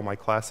destroyed all my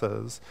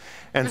classes.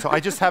 And so I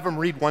just have them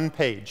read one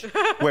page,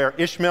 where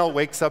Ishmael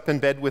wakes up in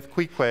bed with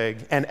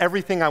Queequeg, and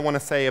everything I want to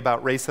say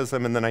about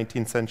racism in the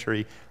 19th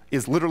century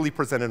is literally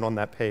presented on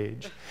that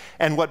page.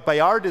 And what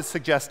Bayard is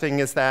suggesting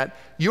is that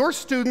your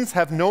students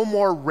have no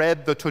more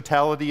read the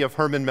totality of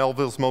Herman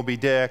Melville's Moby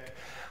Dick,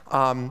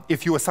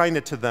 if you assign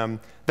it to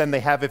them, than they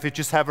have if you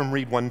just have them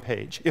read one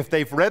page. If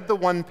they've read the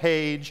one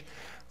page,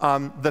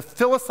 the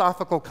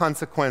philosophical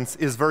consequence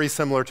is very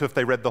similar to if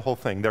they read the whole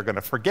thing. They're going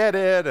to forget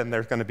it, and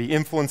they're going to be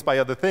influenced by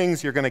other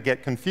things. You're going to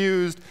get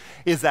confused.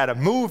 Is that a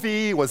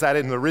movie? Was that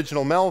in the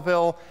original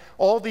Melville?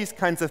 All these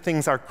kinds of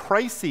things are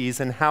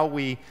crises in how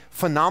we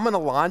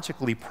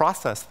phenomenologically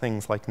process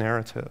things like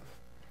narrative.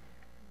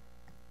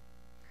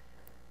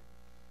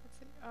 Let's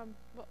see.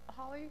 Well,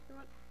 Holly, you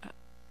want?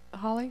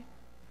 Holly?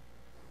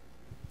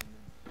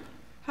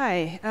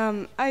 Hi.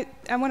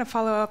 I want to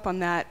follow up on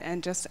that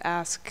and just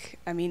ask,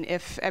 I mean,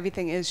 if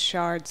everything is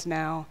shards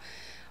now,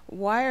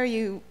 why are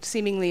you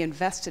seemingly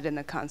invested in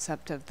the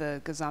concept of the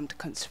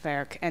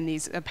Gesamtkunstwerk and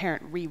these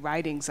apparent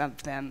rewritings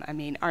of them? I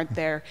mean, aren't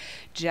there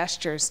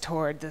gestures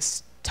toward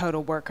this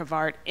total work of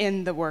art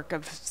in the work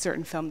of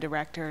certain film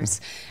directors?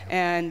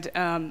 And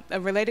a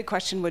related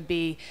question would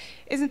be,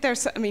 isn't there,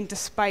 I mean,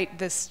 despite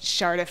this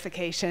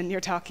shardification you're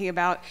talking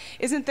about,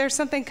 isn't there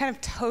something kind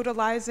of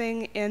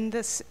totalizing in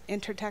this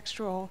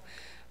intertextual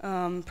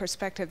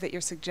perspective that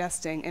you're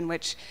suggesting, in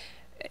which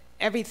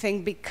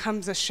everything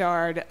becomes a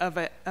shard of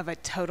a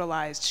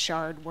totalized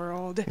shard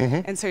world?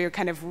 And so you're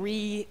kind of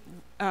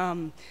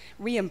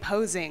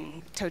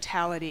reimposing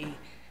totality,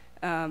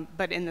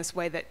 but in this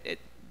way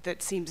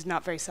that seems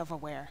not very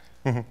self-aware.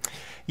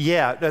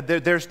 Yeah,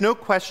 there's no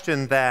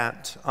question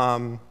that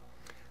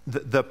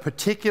the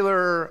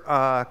particular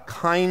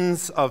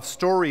kinds of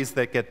stories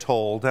that get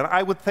told, and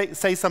I would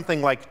say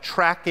something like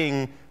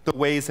tracking the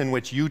ways in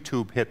which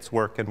YouTube hits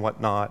work and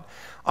whatnot,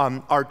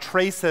 are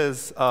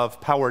traces of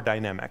power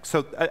dynamics.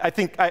 So I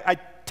think I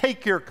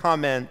take your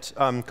comment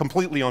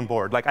completely on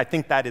board. Like, I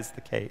think that is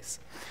the case.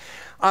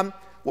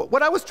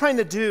 What I was trying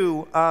to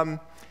do,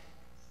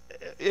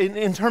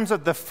 in terms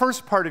of the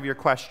first part of your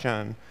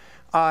question,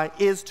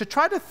 is to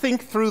try to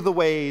think through the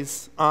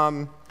ways,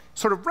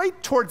 sort of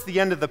right towards the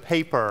end of the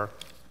paper,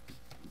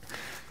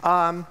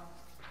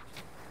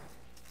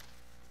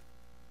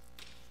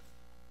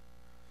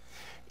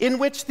 in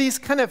which these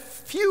kind of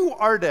few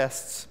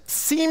artists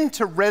seem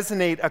to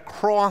resonate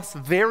across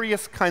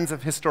various kinds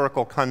of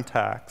historical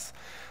contexts.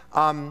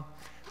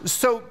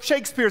 So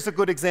Shakespeare's a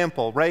good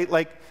example, right?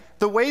 Like,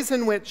 the ways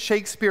in which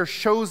Shakespeare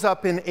shows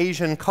up in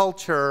Asian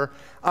culture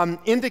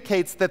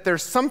indicates that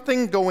there's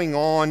something going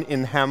on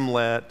in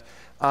Hamlet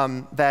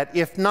that,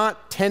 if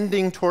not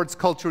tending towards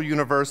cultural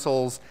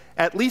universals,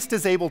 at least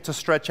is able to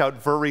stretch out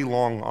very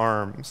long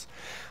arms.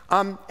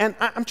 And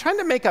I'm trying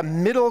to make a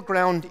middle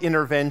ground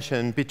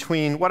intervention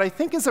between what I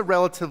think is a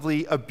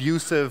relatively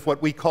abusive,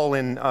 what we call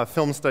in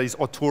film studies,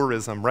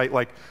 auteurism, right?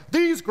 Like,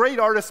 these great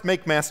artists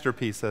make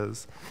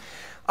masterpieces.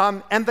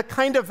 And the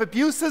kind of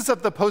abuses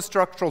of the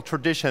post-structural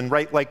tradition,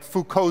 right? Like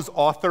Foucault's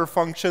author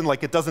function,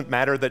 like it doesn't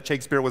matter that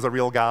Shakespeare was a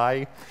real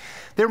guy.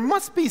 There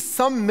must be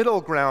some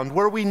middle ground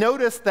where we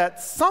notice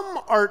that some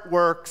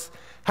artworks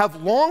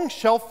have long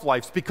shelf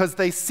lives because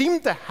they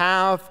seem to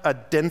have a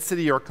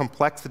density or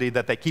complexity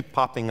that they keep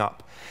popping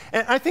up.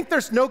 And I think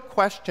there's no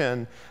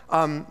question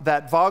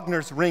that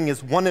Wagner's Ring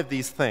is one of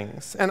these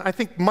things. And I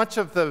think much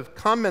of the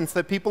comments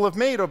that people have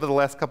made over the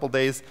last couple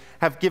days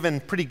have given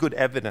pretty good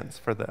evidence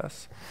for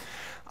this.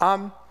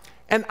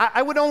 And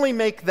I would only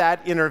make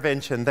that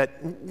intervention,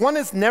 that one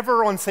is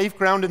never on safe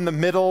ground in the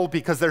middle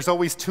because there's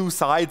always two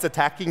sides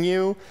attacking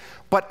you.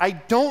 But I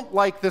don't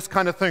like this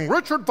kind of thing.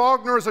 Richard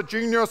Wagner is a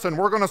genius, and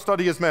we're going to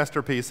study his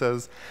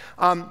masterpieces.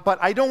 But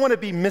I don't want to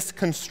be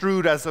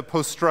misconstrued as a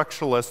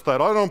post-structuralist,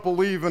 that I don't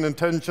believe in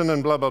intention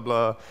and blah, blah,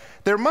 blah.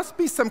 There must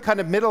be some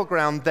kind of middle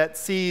ground that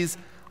sees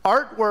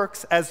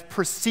artworks as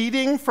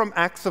proceeding from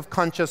acts of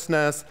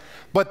consciousness,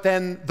 but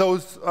then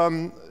those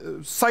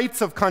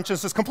sites of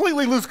consciousness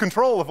completely lose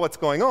control of what's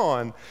going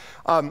on.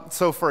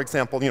 So, for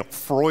example,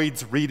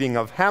 Freud's reading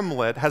of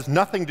Hamlet has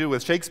nothing to do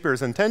with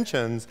Shakespeare's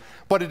intentions,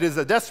 but it is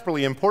a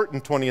desperately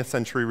important 20th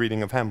century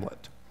reading of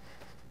Hamlet.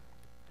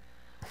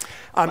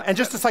 And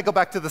just to cycle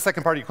back to the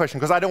second part of your question,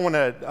 because I don't want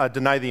to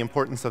deny the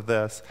importance of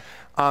this,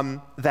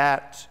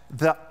 that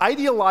the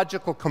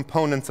ideological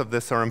components of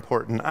this are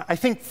important. I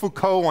think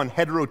Foucault on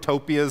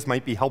heterotopias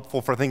might be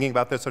helpful for thinking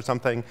about this or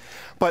something.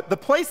 But the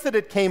place that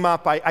it came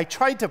up, I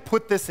tried to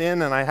put this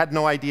in, and I had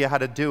no idea how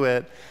to do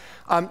it.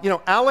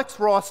 Alex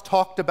Ross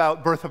talked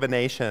about Birth of a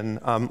Nation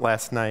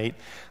last night.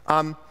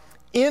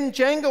 In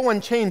Django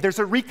Unchained, there's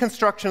a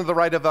reconstruction of the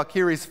Rite of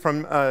Valkyries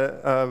from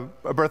A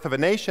Birth of a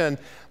Nation,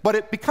 but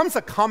it becomes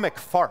a comic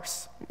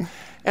farce.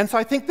 And so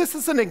I think this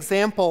is an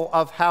example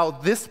of how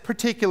this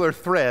particular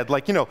thread,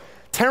 like,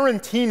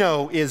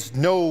 Tarantino is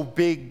no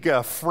big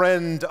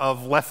friend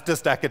of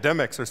leftist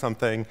academics or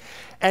something,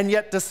 and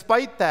yet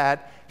despite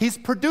that, he's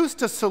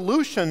produced a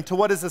solution to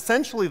what is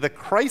essentially the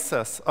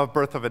crisis of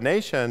Birth of a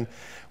Nation,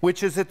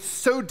 which is it's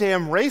so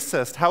damn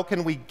racist, how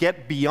can we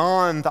get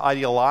beyond the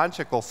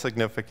ideological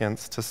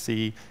significance to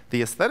see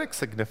the aesthetic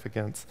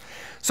significance?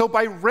 So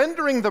by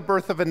rendering the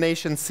Birth of a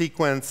Nation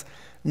sequence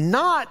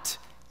not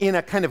in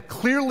a kind of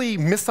clearly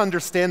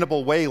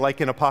misunderstandable way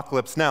like in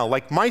Apocalypse Now,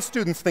 like my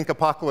students think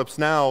Apocalypse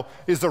Now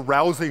is a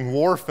rousing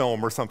war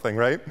film or something,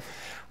 right?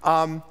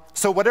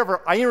 So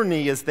whatever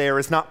irony is there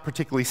is not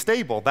particularly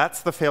stable.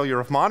 That's the failure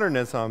of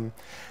modernism.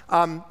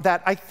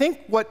 That I think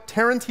what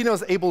Tarantino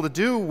is able to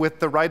do with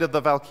the Rite of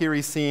the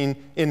Valkyrie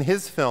scene in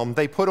his film,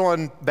 they put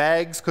on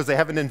bags because they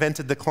haven't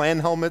invented the Klan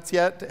helmets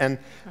yet, and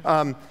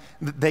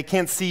they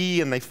can't see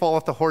and they fall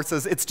off the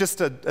horses. It's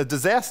just a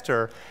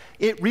disaster.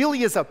 It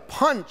really is a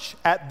punch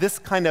at this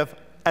kind of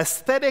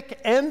aesthetic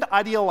and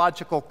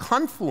ideological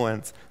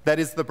confluence that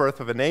is the Birth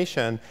of a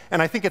Nation.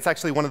 And I think it's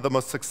actually one of the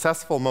most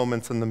successful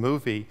moments in the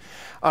movie.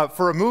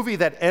 For a movie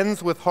that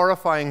ends with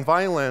horrifying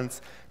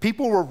violence,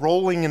 people were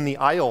rolling in the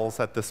aisles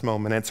at this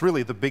moment. It's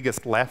really the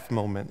biggest laugh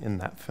moment in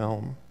that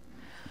film.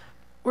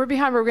 We're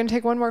behind. We're going to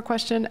take one more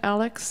question.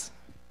 Alex?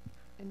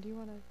 And do you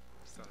want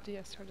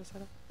to start us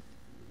out?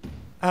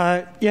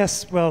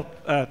 Yes, well,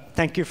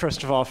 thank you,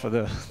 first of all, for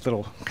the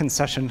little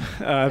concession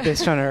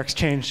based on our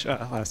exchange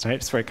last night.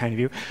 It's very kind of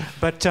you.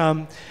 But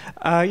yeah,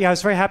 I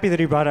was very happy that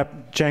you brought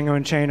up Django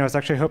Unchained. I was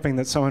actually hoping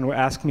that someone would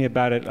ask me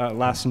about it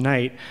last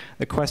night,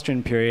 the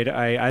question period.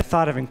 I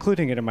thought of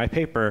including it in my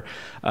paper,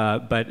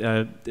 but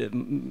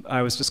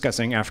I was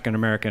discussing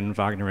African-American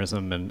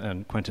Wagnerism,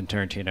 and Quentin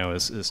Tarantino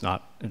is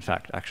not, in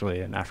fact,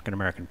 actually an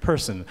African-American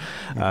person,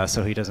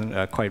 so he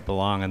doesn't quite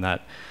belong in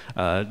that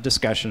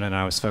discussion, and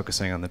I was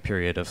focusing on the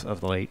period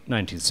of the late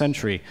 19th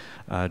century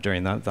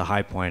during the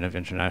high point of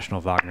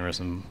international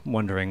Wagnerism,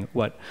 wondering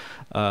what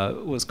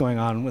was going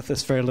on with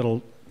this very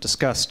little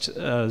discussed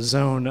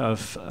zone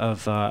of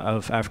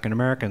African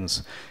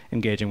Americans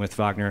engaging with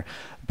Wagner.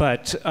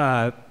 But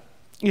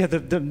yeah,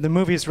 the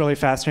movie is really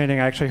fascinating.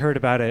 I actually heard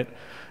about it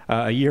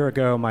A year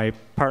ago, my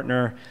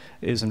partner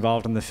is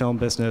involved in the film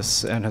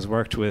business and has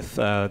worked with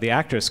the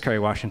actress Kerry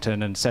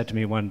Washington, and said to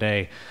me one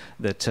day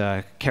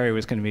that Kerry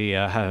was going to be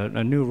had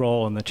a new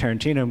role in the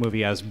Tarantino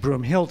movie as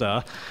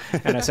Broomhilda,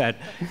 and I said,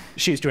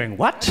 "She's doing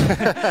what?"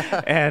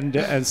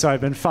 and so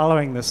I've been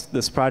following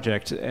this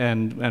project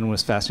and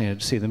was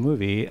fascinated to see the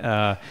movie.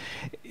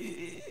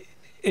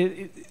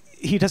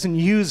 He doesn't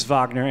use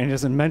Wagner and he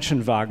doesn't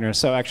mention Wagner,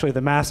 so actually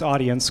the mass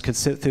audience could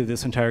sit through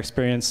this entire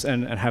experience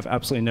and have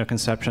absolutely no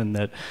conception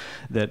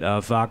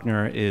that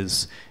Wagner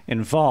is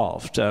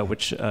involved,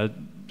 which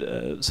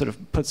sort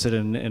of puts it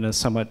in a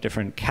somewhat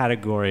different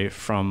category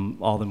from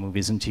all the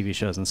movies and TV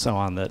shows and so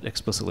on that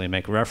explicitly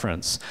make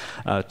reference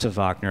to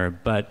Wagner.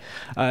 But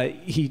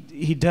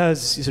he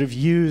does sort of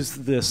use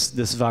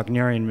this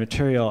Wagnerian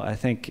material, I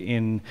think,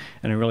 in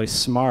a really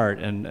smart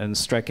and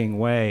striking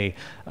way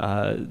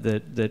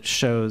that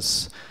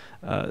shows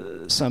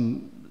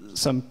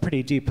some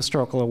pretty deep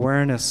historical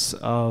awareness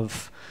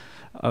of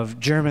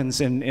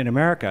Germans in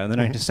America in the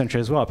 19th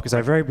century as well, because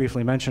I very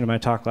briefly mentioned in my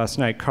talk last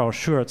night Karl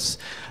Schurz,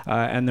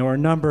 and there were a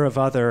number of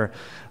other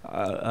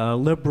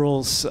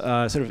liberals,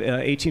 sort of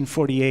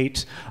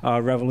 1848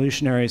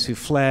 revolutionaries who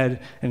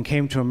fled and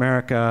came to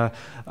America,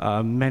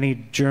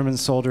 many German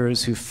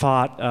soldiers who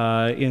fought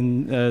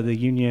in the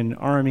Union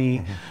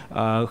Army,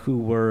 who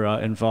were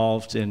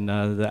involved in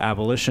the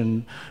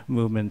abolition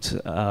movement.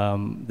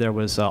 There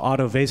was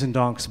Otto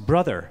Wesendonck's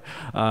brother,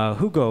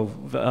 Hugo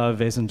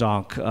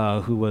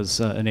Wesendonck, who was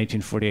an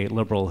 1848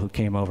 liberal who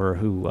came over,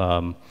 who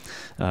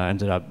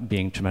ended up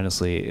being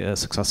tremendously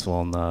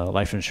successful in the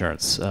life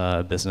insurance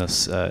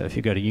business. If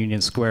you go to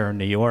Union Square in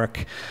New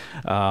York,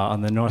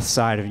 on the north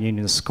side of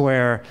Union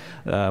Square,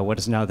 what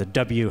is now the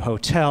W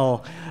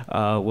Hotel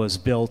was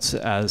built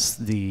as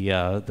the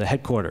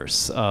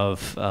headquarters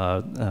of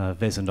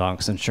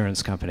Wesendonck's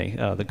insurance company,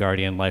 the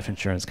Guardian Life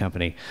Insurance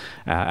Company,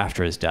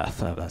 after his death.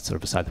 That's sort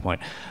of beside the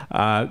point.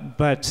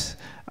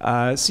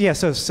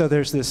 So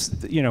there's this,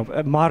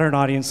 modern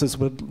audiences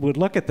would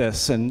look at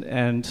this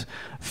and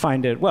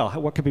find it, well,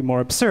 what could be more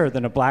absurd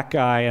than a black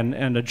guy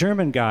and a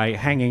German guy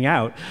hanging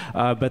out?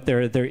 But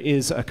there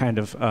is a kind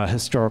of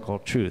historical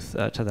truth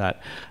to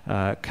that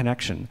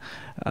connection,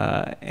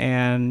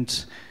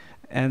 and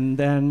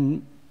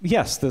then.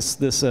 Yes,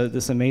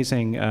 this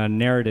amazing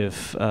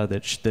narrative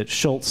that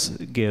Schultz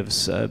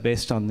gives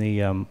based on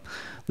the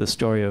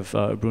story of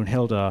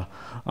Brunhilde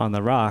on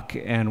the Rock,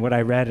 and what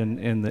I read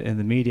in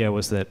the media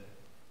was that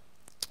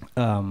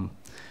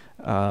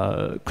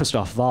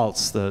Christoph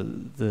Waltz,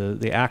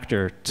 the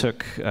actor,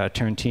 took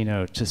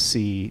Tarantino to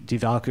see Die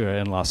Walküre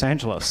in Los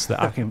Angeles,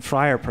 the Achim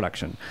Freyer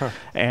production.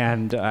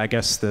 And I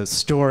guess the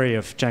story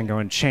of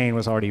Django Unchained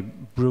was already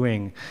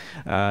brewing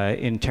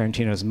in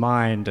Tarantino's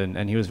mind,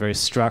 and he was very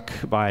struck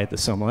by the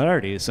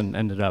similarities and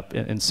ended up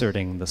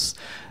inserting this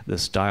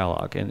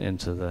dialogue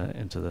into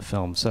the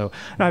film. So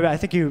no, I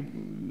think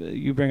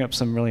you bring up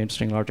some really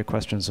interesting larger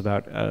questions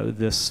about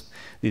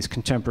these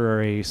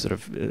contemporary sort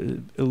of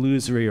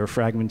illusory or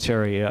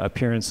fragmentary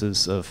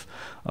appearances of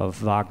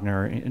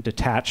Wagner,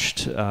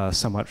 detached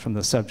somewhat from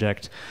the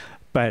subject.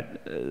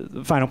 But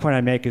the final point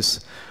I make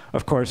is,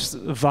 of course,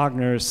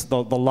 Wagner's,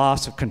 the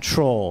loss of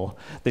control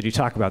that you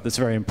talk about, that's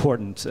very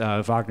important.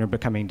 Wagner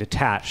becoming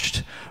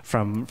detached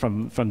from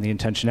the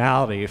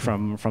intentionality,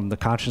 from the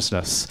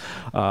consciousness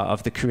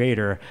of the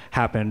creator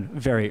happened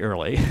very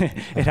early.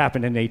 It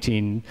happened in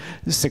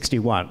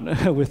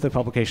 1861 with the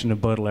publication of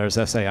Baudelaire's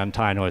essay on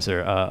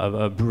Tannhäuser,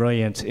 a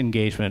brilliant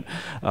engagement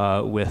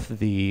with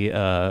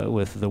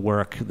the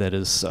work that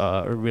is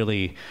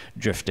really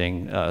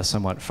drifting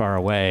somewhat far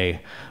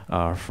away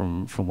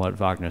from what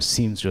Wagner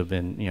seems to have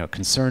been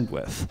concerned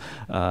with,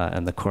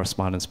 and the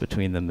correspondence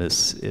between them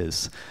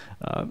is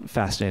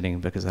fascinating,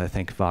 because I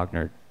think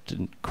Wagner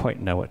didn't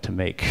quite know what to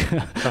make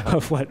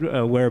of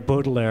where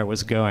Baudelaire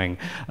was going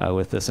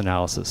with this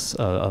analysis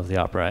of the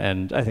opera.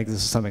 And I think this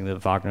is something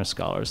that Wagner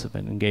scholars have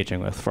been engaging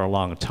with for a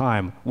long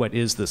time. What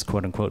is this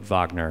quote-unquote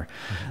Wagner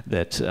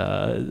that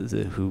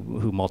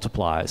who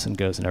multiplies and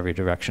goes in every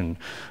direction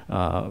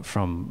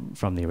from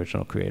the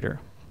original creator?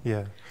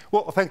 Yeah.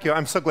 Well, thank you.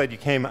 I'm so glad you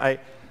came. I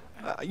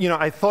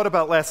thought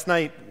about last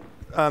night,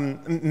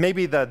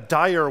 maybe the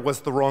Dyer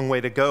was the wrong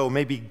way to go.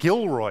 Maybe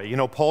Gilroy,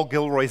 Paul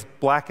Gilroy's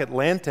Black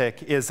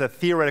Atlantic is a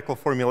theoretical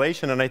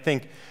formulation, and I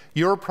think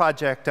your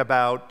project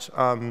about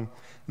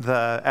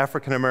the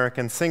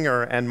African-American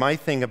singer and my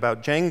thing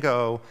about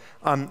Django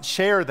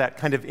share that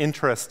kind of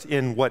interest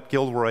in what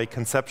Gilroy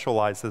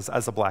conceptualizes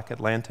as a Black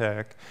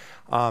Atlantic.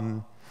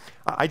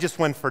 I just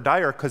went for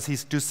Dyer because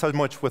he's do so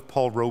much with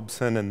Paul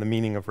Robeson and the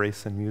meaning of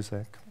race in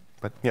music.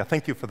 But yeah,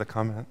 thank you for the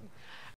comment.